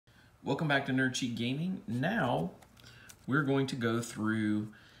Welcome back to Nerd Cheat Gaming. Now we're going to go through,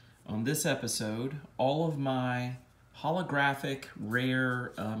 on this episode, all of my holographic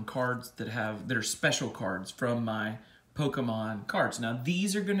rare cards that are special cards from my Pokemon cards. Now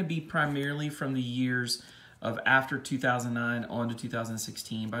these are going to be primarily from the years of after 2009 on to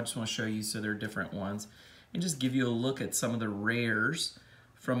 2016, but I just want to show you so they're different ones and just give you a look at some of the rares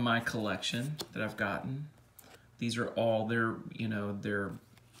from my collection that I've gotten. These are all, they're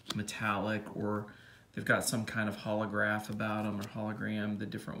metallic, or they've got some kind of holograph about them, or hologram, the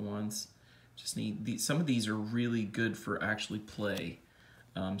different ones. Just need some of these are really good for actually play.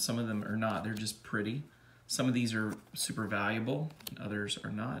 Some of them are not, they're just pretty. Some of these are super valuable, and others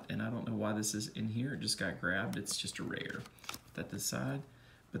are not, and I don't know why this is in here. It just got grabbed. It's just a rare. Put that to the side.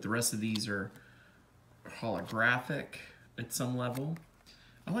 But the rest of these are holographic at some level.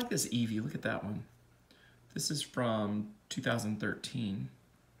 I like this Eevee. Look at that one. This is from 2013.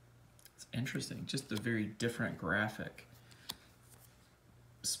 It's interesting. Just a very different graphic.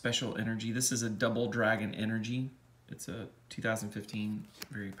 Special energy. This is a double dragon energy. It's a 2015.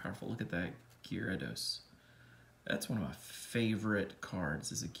 Very powerful. Look at that Gyarados. That's one of my favorite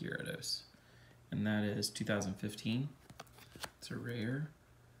cards, is a Gyarados. And that is 2015. It's a rare.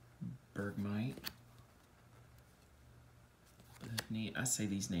 Bergmite. Neat. I say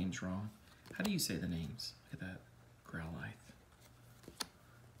these names wrong. How do you say the names? Look at that. Growlithe.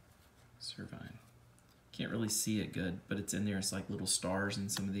 Servine. Can't really see it good, but it's in there. It's like little stars in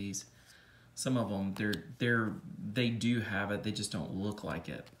some of these. Some of them, they do have it. They just don't look like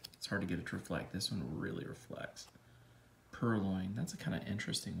it. It's hard to get it to reflect. This one really reflects. Purloin. That's a kind of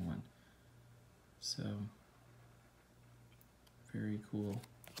interesting one. So, very cool.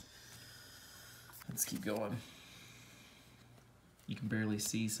 Let's keep going. You can barely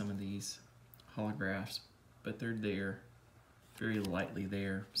see some of these holographs, but they're there, very lightly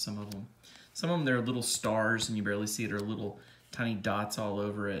there, some of them. Some of them, they're little stars and you barely see it, or little tiny dots all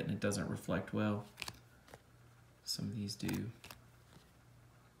over it, and it doesn't reflect well. Some of these do.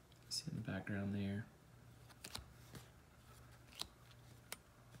 See in the background there.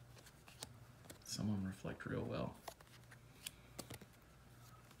 Some of them reflect real well.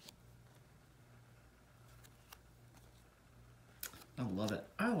 I love it.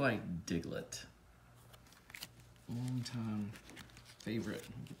 I like Diglett. Long time favorite.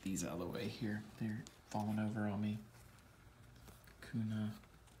 Get these out of the way here. They're falling over on me. Kuna.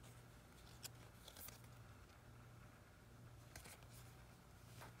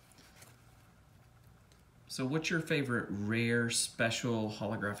 So what's your favorite rare, special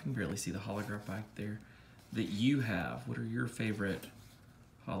holograph? You can barely see the holograph back there that you have. What are your favorite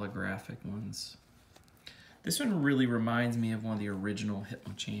holographic ones? This one really reminds me of one of the original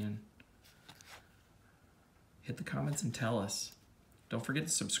Hitmonchan. Hit the comments and tell us. Don't forget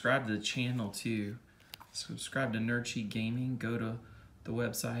to subscribe to the channel too. Subscribe to Nerd Cheat Gaming. Go to the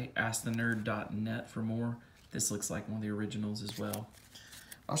website, askthenerd.net for more. This looks like one of the originals as well.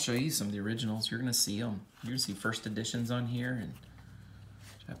 I'll show you some of the originals. You're gonna see them. You're gonna see first editions on here and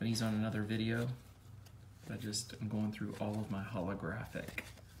Japanese on another video. But I'm going through all of my holographic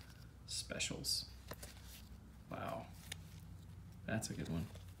specials. Wow, that's a good one.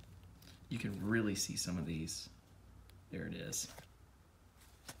 You can really see some of these. There it is.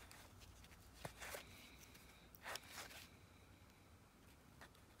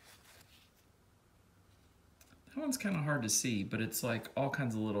 That one's kind of hard to see, but it's like all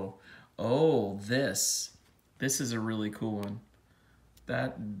kinds of little, oh, this is a really cool one.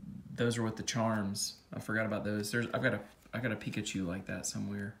 Those are with the charms. I forgot about those. I got a Pikachu like that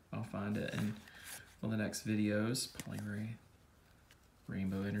somewhere. I'll find it in one of the next videos. Polyray,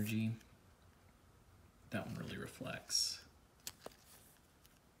 Rainbow Energy. That one really reflects.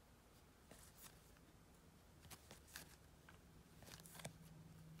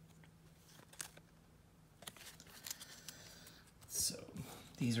 So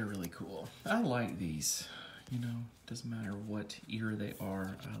these are really cool. I like these. You know, doesn't matter what year they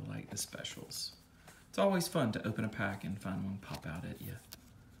are. I like the specials. It's always fun to open a pack and find one pop out at you.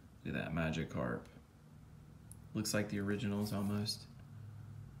 Look at that Magikarp. Looks like the originals almost.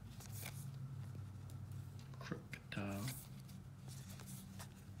 Crocodile.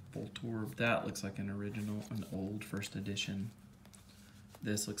 Voltorb. That looks like an original, an old first edition.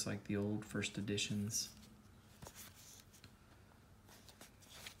 This looks like the old first editions.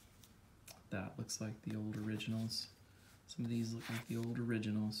 That looks like the old originals. Some of these look like the old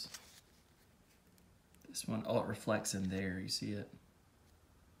originals. This one, oh, it reflects in there. You see it?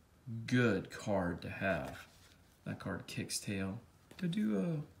 Good card to have. That card kicks tail.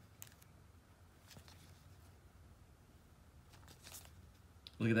 Doduo.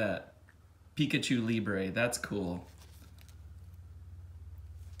 Look at that. Pikachu Libre, that's cool.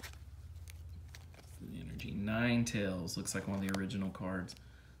 The energy, Ninetales, looks like one of the original cards.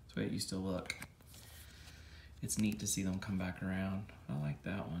 That's the way it used to look. It's neat to see them come back around. I like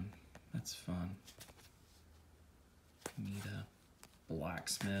that one. That's fun. Nita,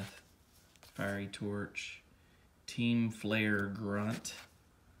 Blacksmith, Fiery Torch, Team Flare Grunt,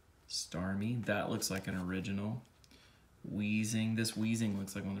 Starmie. That looks like an original. Wheezing. This Wheezing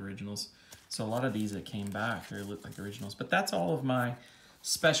looks like one of the originals. So a lot of these that came back, they look like originals. But that's all of my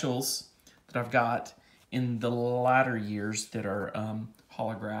specials that I've got in the latter years that are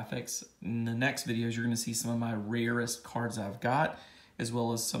holographics. In the next videos, you're going to see some of my rarest cards I've got, as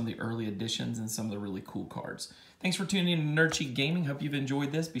well as some of the early editions and some of the really cool cards. Thanks for tuning in to Nerd Cheat Gaming. Hope you've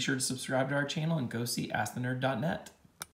enjoyed this. Be sure to subscribe to our channel and go see AskTheNerd.net.